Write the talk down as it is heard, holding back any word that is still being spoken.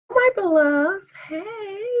beloveds. Hey,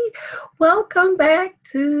 welcome back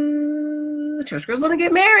to Church Girls Want to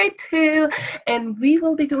Get Married To. And we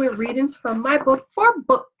will be doing readings from my book for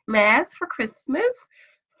book mass for Christmas.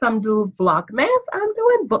 Some do vlogmas. I'm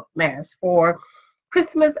doing book mass for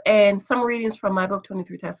Christmas, and some readings from my book,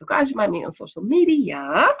 23 Types of Guys You Might Meet on Social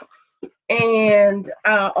Media. And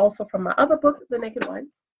also from my other book, The Naked One.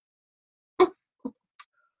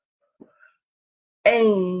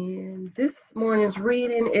 And this morning's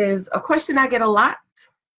reading is a question I get a lot.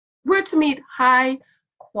 Where to meet high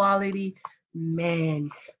quality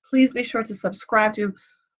men. Please be sure to subscribe to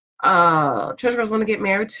Church Girls Want to Get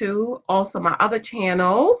Married To. Also my other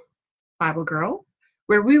channel, Bible Girl,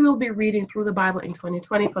 where we will be reading through the Bible in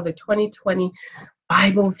 2020 for the 2020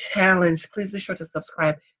 Bible Challenge. Please be sure to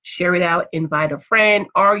subscribe, share it out, invite a friend.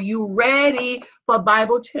 Are you ready for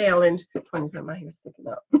Bible Challenge 2020? My hair's sticking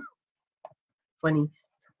up.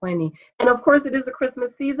 2020. And of course, it is the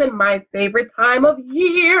Christmas season, my favorite time of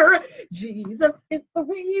year. Jesus is the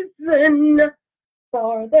reason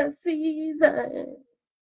for the season.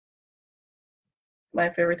 My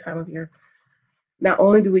favorite time of year. Not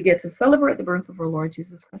only do we get to celebrate the birth of our Lord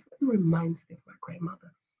Jesus Christ, it reminds me of my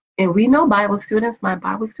grandmother. And we know, Bible students, my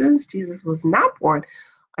Bible students, Jesus was not born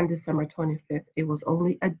on December 25th. It was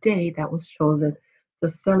only a day that was chosen to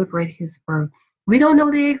celebrate his birth. We don't know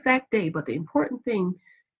the exact day, but the important thing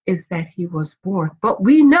is that he was born. But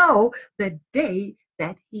we know the day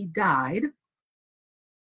that he died.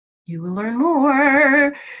 You will learn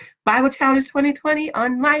more. Bible Challenge 2020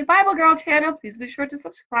 on my Bible Girl channel. Please be sure to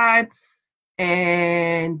subscribe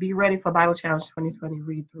and be ready for Bible Challenge 2020.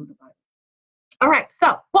 Read through the Bible. All right,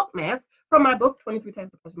 so book mass from my book, 23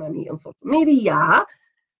 Types of Guys You Might Meet on Social Media.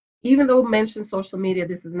 Even though mentioned social media,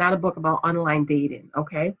 this is not a book about online dating,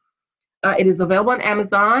 okay? It is available on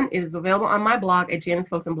Amazon. It is available on my blog at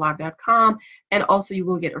janiceHiltonblog.com. And also you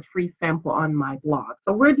will get a free sample on my blog.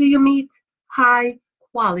 So where do you meet high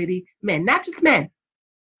quality men? Not just men,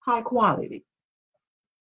 high quality.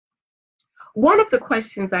 One of the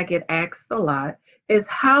questions I get asked a lot is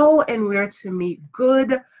how and where to meet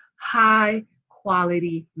good, high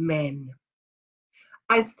quality men.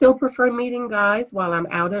 I still prefer meeting guys while I'm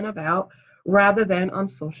out and about rather than on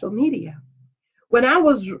social media. When I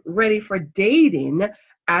was ready for dating,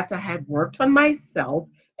 after I had worked on myself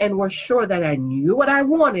and was sure that I knew what I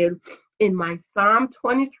wanted in my Psalm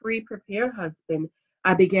 23 prepared husband,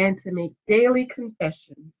 I began to make daily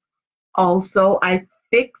confessions. Also, I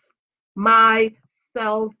fixed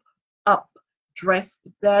myself up, dressed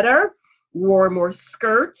better, wore more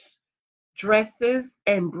skirts, dresses,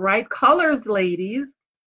 and bright colors, ladies.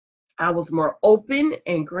 I was more open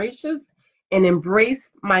and gracious and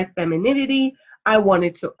embraced my femininity. I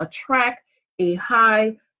wanted to attract a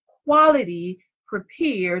high quality,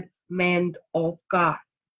 prepared man of God.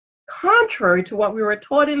 Contrary to what we were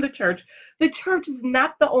taught in the church is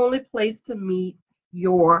not the only place to meet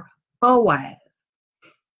your Boaz.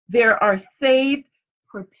 There are saved,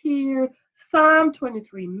 prepared, Psalm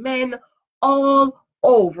 23 men all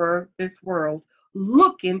over this world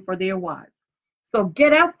looking for their wives. So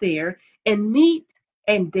get out there and meet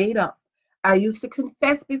and date up. I used to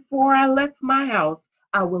confess before I left my house,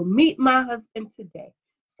 I will meet my husband today.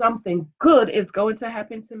 Something good is going to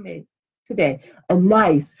happen to me today. A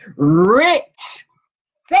nice, rich,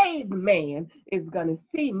 saved man is going to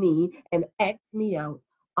see me and ask me out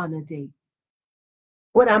on a date.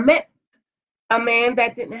 When I met a man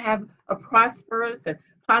that didn't have a prosperous and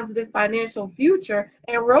positive financial future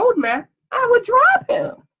and roadmap, I would drop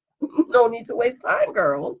him. No need to waste time,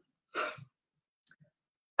 girls.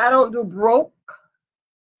 I don't do broke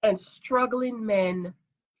and struggling men,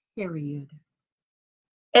 period.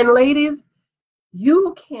 And ladies,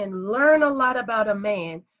 you can learn a lot about a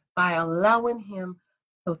man by allowing him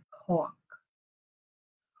to talk.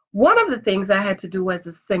 One of the things I had to do as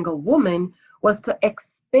a single woman was to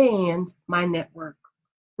expand my network.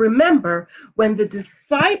 Remember when the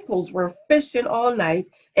disciples were fishing all night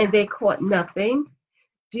and they caught nothing?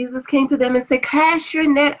 Jesus came to them and said, cast your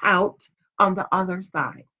net out on the other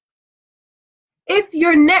side. If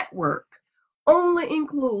your network only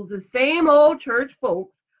includes the same old church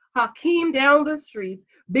folks, Hakeem down the streets,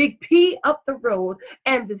 Big P up the road,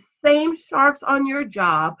 and the same sharks on your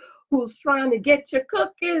job who's trying to get your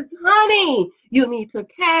cookies, honey, you need to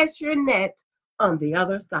cast your net on the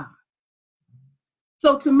other side.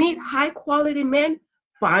 So to meet high quality men,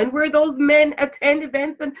 find where those men attend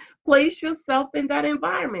events and place yourself in that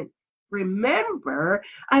environment. Remember,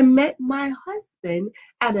 I met my husband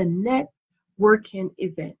at a networking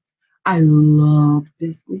event. I love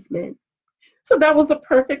businessmen. So that was the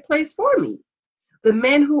perfect place for me. The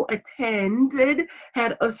men who attended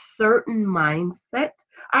had a certain mindset.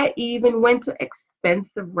 I even went to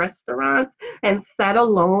expensive restaurants and sat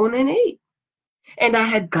alone and ate. And I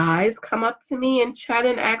had guys come up to me and chat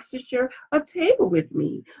and ask to share a table with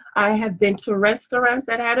me. I have been to restaurants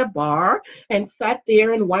that had a bar and sat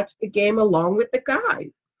there and watched the game along with the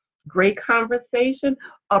guys. Great conversation,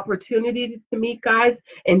 opportunity to meet guys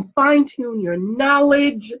and fine tune your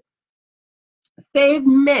knowledge. Saved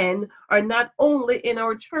men are not only in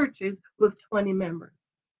our churches with 20 members.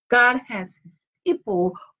 God has his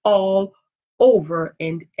people all over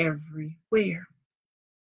and everywhere.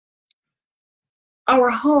 Our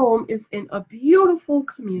home is in a beautiful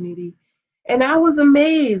community, and I was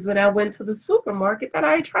amazed when I went to the supermarket that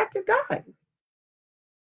I attracted guys.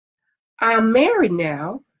 I'm married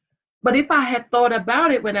now, but if I had thought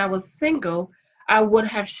about it when I was single, I would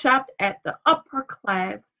have shopped at the upper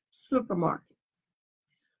class supermarkets.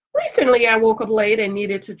 Recently, I woke up late and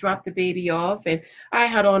needed to drop the baby off, and I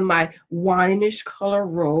had on my wineish color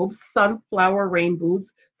robe, sunflower rain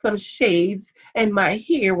boots, some shades, and my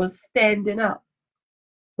hair was standing up.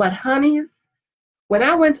 But, honeys, when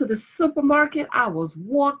I went to the supermarket, I was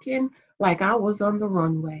walking like I was on the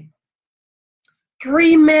runway.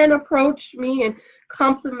 Three men approached me and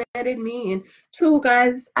complimented me, and two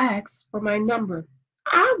guys asked for my number.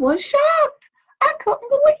 I was shocked. I couldn't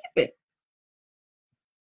believe it.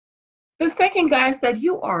 The second guy said,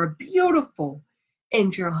 "You are beautiful,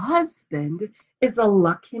 and your husband is a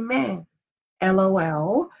lucky man."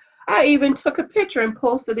 LOL. I even took a picture and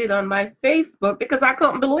posted it on my Facebook because I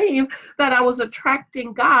couldn't believe that I was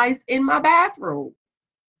attracting guys in my bathroom.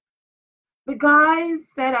 The guys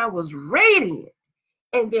said I was radiant,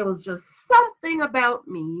 and there was just something about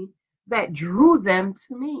me that drew them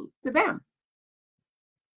to them.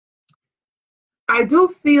 I do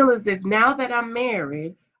feel as if now that I'm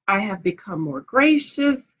married, I have become more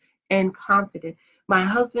gracious and confident. My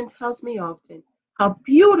husband tells me often how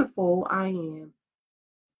beautiful I am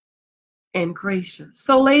and gracious.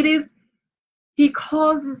 So, ladies, he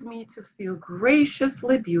causes me to feel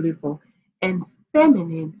graciously beautiful and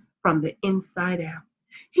feminine from the inside out.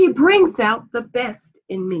 He brings out the best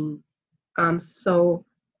in me. I'm so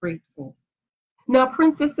grateful. Now,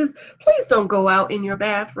 princesses, please don't go out in your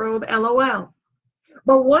bathrobe, LOL.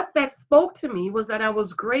 But what that spoke to me was that I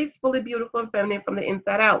was gracefully beautiful and feminine from the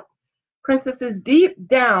inside out. Princesses, deep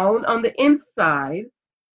down on the inside,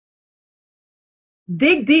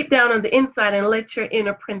 dig deep down on the inside and let your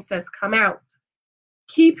inner princess come out.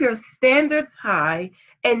 Keep your standards high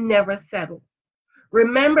and never settle.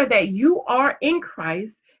 Remember that you are in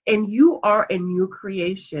Christ and you are a new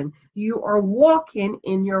creation. You are walking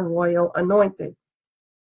in your royal anointing.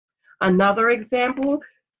 Another example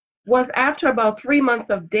was after about 3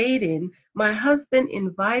 months of dating, my husband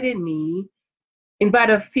invited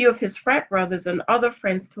a few of his frat brothers and other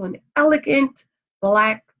friends to an elegant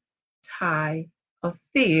black tie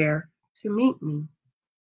affair to meet me.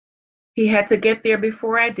 He had to get there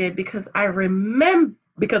before I did because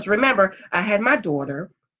remember, I had my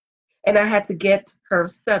daughter and I had to get her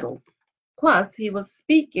settled. Plus, he was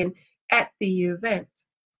speaking at the event.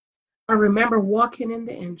 I remember walking in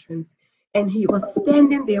the entrance and he was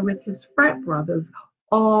standing there with his frat brothers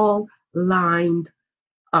all lined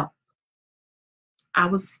up. I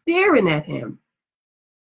was staring at him,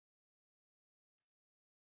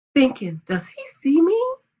 thinking, does he see me?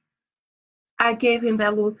 I gave him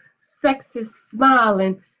that little sexy smile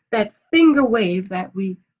and that finger wave that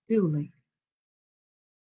we do, ladies.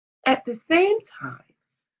 At the same time,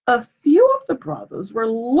 a few of the brothers were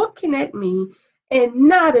looking at me and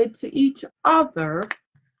nodded to each other,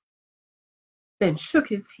 then shook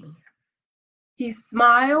his hand. He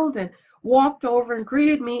smiled and walked over and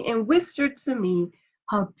greeted me and whispered to me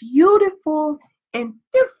how beautiful and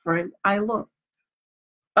different I looked.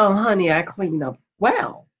 Oh, honey, I cleaned up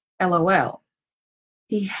well, LOL.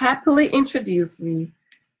 He happily introduced me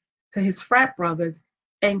to his frat brothers,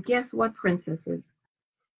 and guess what, princesses?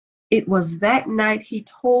 It was that night he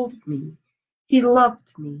told me he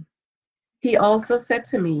loved me. He also said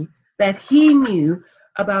to me that he knew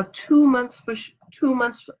about 2 months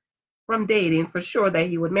from dating for sure that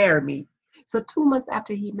he would marry me. So 2 months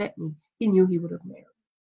after he met me, he knew he would have married.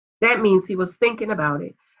 That means he was thinking about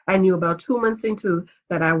it. I knew about 2 months into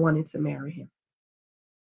that I wanted to marry him.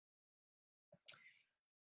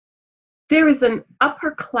 There is an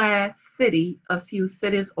upper class city a few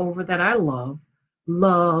cities over that I love,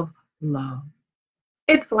 love, love.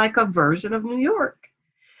 It's like a version of New York.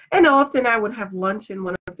 And often I would have lunch in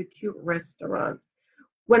one of the cute restaurants.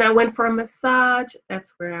 When I went for a massage,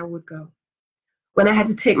 that's where I would go. When I had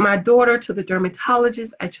to take my daughter to the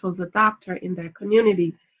dermatologist, I chose a doctor in that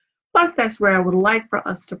community. Plus, that's where I would like for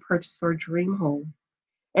us to purchase our dream home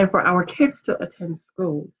and for our kids to attend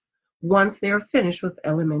schools once they are finished with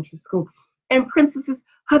elementary school. And Princess's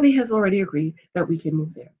hubby has already agreed that we can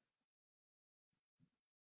move there.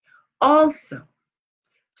 Also,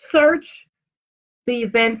 search the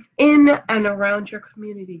events in and around your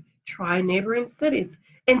community. Try neighboring cities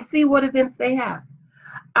and see what events they have.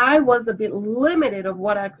 I was a bit limited of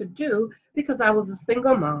what I could do because I was a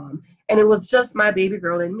single mom and it was just my baby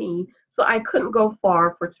girl and me, so I couldn't go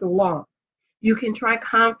far for too long. You can try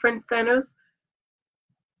conference centers,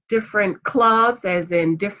 different clubs, as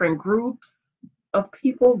in different groups of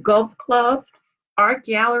people, golf clubs, art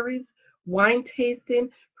galleries, wine tasting,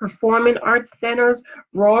 performing arts centers,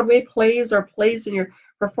 Broadway plays or plays in your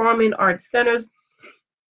performing arts centers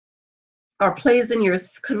or plays in your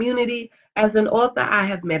community. As an author, I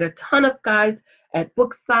have met a ton of guys at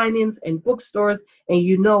book signings and bookstores, and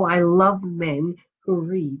you know I love men who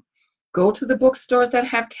read. Go to the bookstores that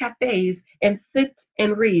have cafes and sit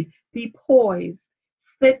and read. Be poised,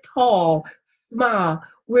 sit tall, smile,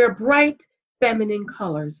 wear bright feminine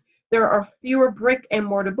colors. There are fewer brick and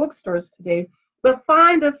mortar bookstores today, but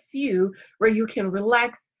find a few where you can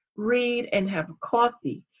relax, read, and have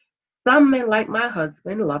coffee. Some men, like my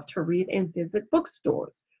husband, love to read and visit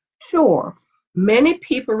bookstores. Sure, many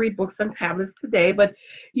people read books on tablets today, but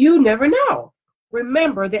you never know.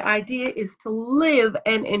 Remember, the idea is to live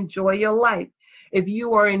and enjoy your life. If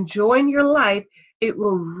you are enjoying your life, it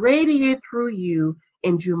will radiate through you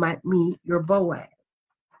and you might meet your Boaz.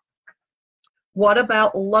 What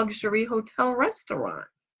about luxury hotel restaurants?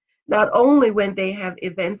 Not only when they have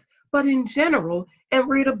events, but in general, and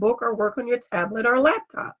read a book or work on your tablet or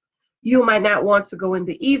laptop. You might not want to go in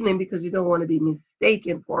the evening because you don't want to be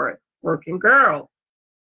mistaken for a working girl.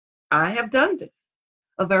 I have done this.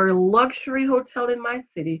 A very luxury hotel in my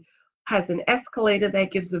city has an escalator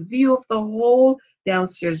that gives a view of the whole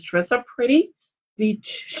downstairs. Dress up pretty, be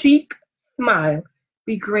chic, smile,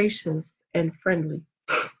 be gracious and friendly.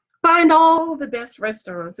 Find all the best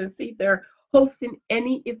restaurants and see if they're hosting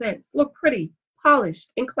any events. Look pretty,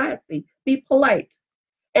 polished, and classy. Be polite,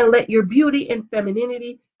 and let your beauty and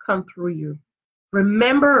femininity come through you.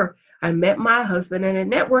 Remember, I met my husband at a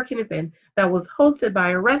networking event that was hosted by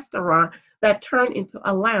a restaurant that turned into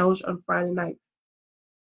a lounge on Friday nights.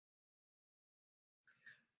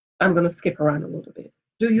 I'm going to skip around a little bit.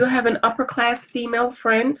 Do you have an upper class female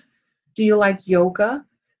friend? Do you like yoga?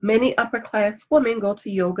 Many upper class women go to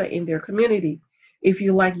yoga in their community. If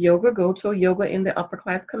you like yoga, go to a yoga in the upper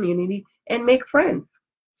class community and make friends.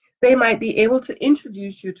 They might be able to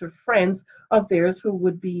introduce you to friends of theirs who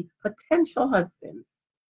would be potential husbands.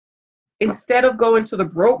 Instead of going to the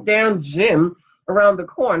broke down gym around the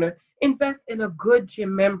corner, invest in a good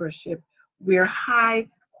gym membership where high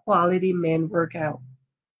quality men work out.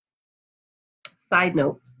 Side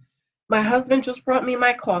note, my husband just brought me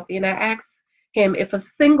my coffee and I asked him if a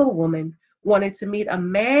single woman wanted to meet a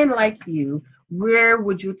man like you, where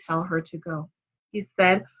would you tell her to go? He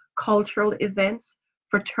said cultural events,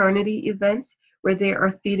 fraternity events where they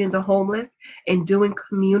are feeding the homeless and doing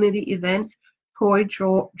community events, toy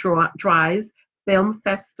drives, film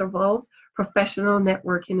festivals, professional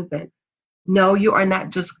networking events. No, you are not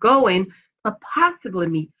just going to possibly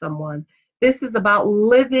meet someone. This is about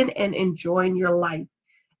living and enjoying your life.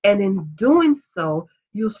 And in doing so,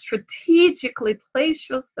 you strategically place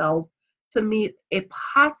yourself to meet a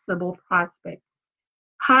possible prospect.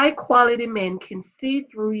 High quality men can see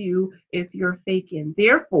through you if you're faking.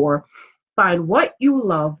 Therefore, find what you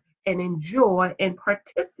love and enjoy and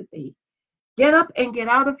participate. Get up and get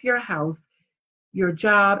out of your house, your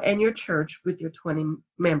job, and your church with your 20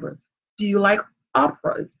 members. Do you like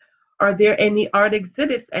operas? Are there any art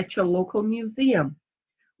exhibits at your local museum?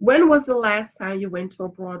 When was the last time you went to a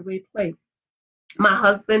Broadway play? My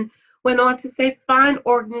husband went on to say, find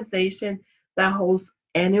organization that hosts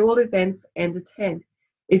annual events and attend.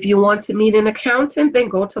 If you want to meet an accountant, then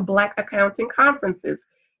go to Black accounting conferences.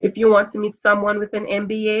 If you want to meet someone with an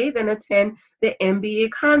MBA, then attend the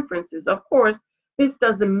MBA conferences. Of course, this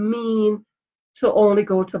doesn't mean to only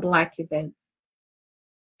go to Black events.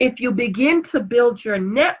 If you begin to build your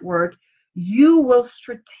network, you will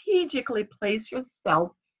strategically place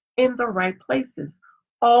yourself in the right places.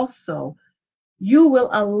 Also, you will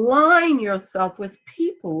align yourself with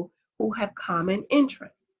people who have common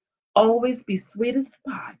interests. Always be sweet as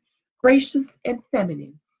pie, gracious and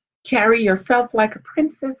feminine. Carry yourself like a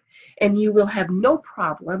princess, and you will have no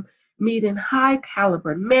problem meeting high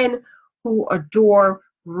caliber men who adore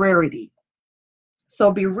rarity.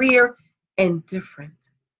 So be rare and different.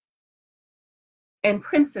 And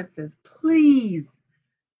princesses, please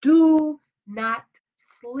do not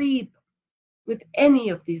sleep with any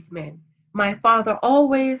of these men. My father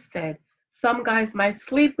always said, some guys might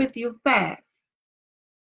sleep with you fast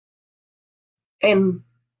and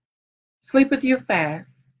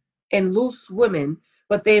fast and loose women,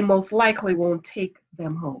 but they most likely won't take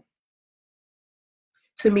them home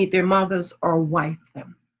to meet their mothers or wife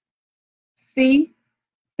them. See,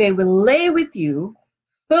 they will lay with you,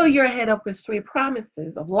 fill your head up with sweet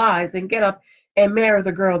promises of lies, and get up and marry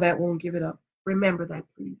the girl that won't give it up. Remember that,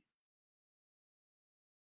 please.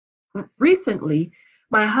 Recently,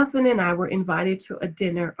 my husband and I were invited to a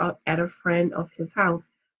dinner at a friend of his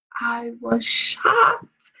house. I was shocked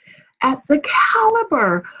at the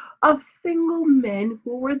caliber of single men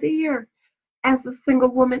who were there. As a single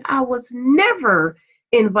woman, I was never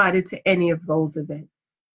invited to any of those events.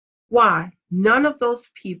 Why? None of those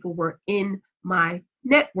people were in my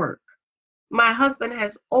network. My husband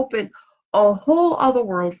has opened a whole other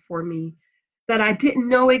world for me that I didn't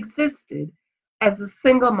know existed as a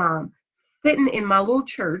single mom, sitting in my little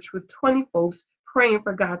church with 20 folks praying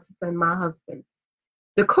for God to send my husband.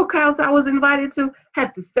 The cookhouse I was invited to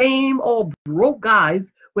had the same old broke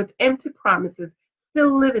guys with empty promises,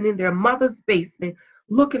 still living in their mother's basement,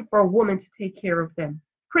 looking for a woman to take care of them.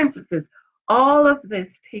 Princesses, all of this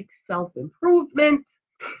takes self-improvement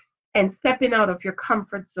and stepping out of your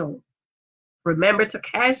comfort zone. Remember to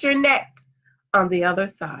cast your net on the other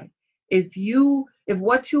side. If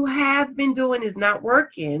what you have been doing is not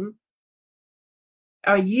working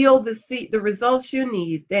or yield the results you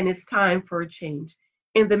need, then it's time for a change.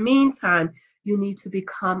 In the meantime, you need to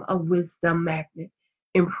become a wisdom magnet.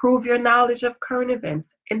 Improve your knowledge of current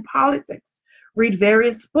events and politics. Read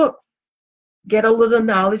various books. Get a little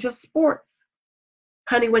knowledge of sports.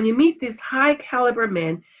 Honey, when you meet these high caliber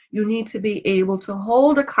men, you need to be able to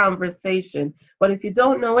hold a conversation. But if you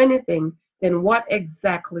don't know anything, then what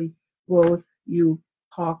exactly will you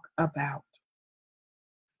talk about?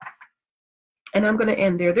 And I'm going to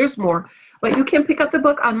end there. There's more, but you can pick up the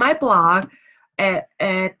book on my blog at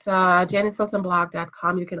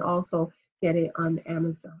JaniceHiltonBlog.com. You can also get it on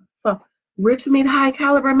Amazon. So, where to meet high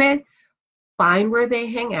caliber men? Find where they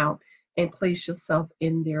hang out and place yourself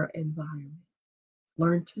in their environment.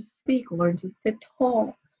 Learn to speak. Learn to sit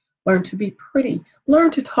tall. Learn to be pretty.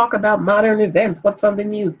 Learn to talk about modern events, what's on the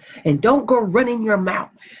news, and don't go running your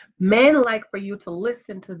mouth. Men like for you to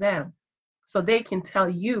listen to them so they can tell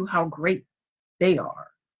you how great they are.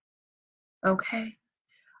 Okay?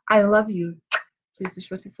 I love you. Please be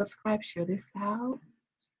sure to subscribe, share this out.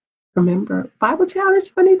 Remember, Bible Challenge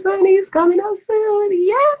 2020 is coming out soon.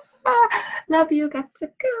 Yeah. Love you. Got to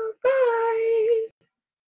go. Bye.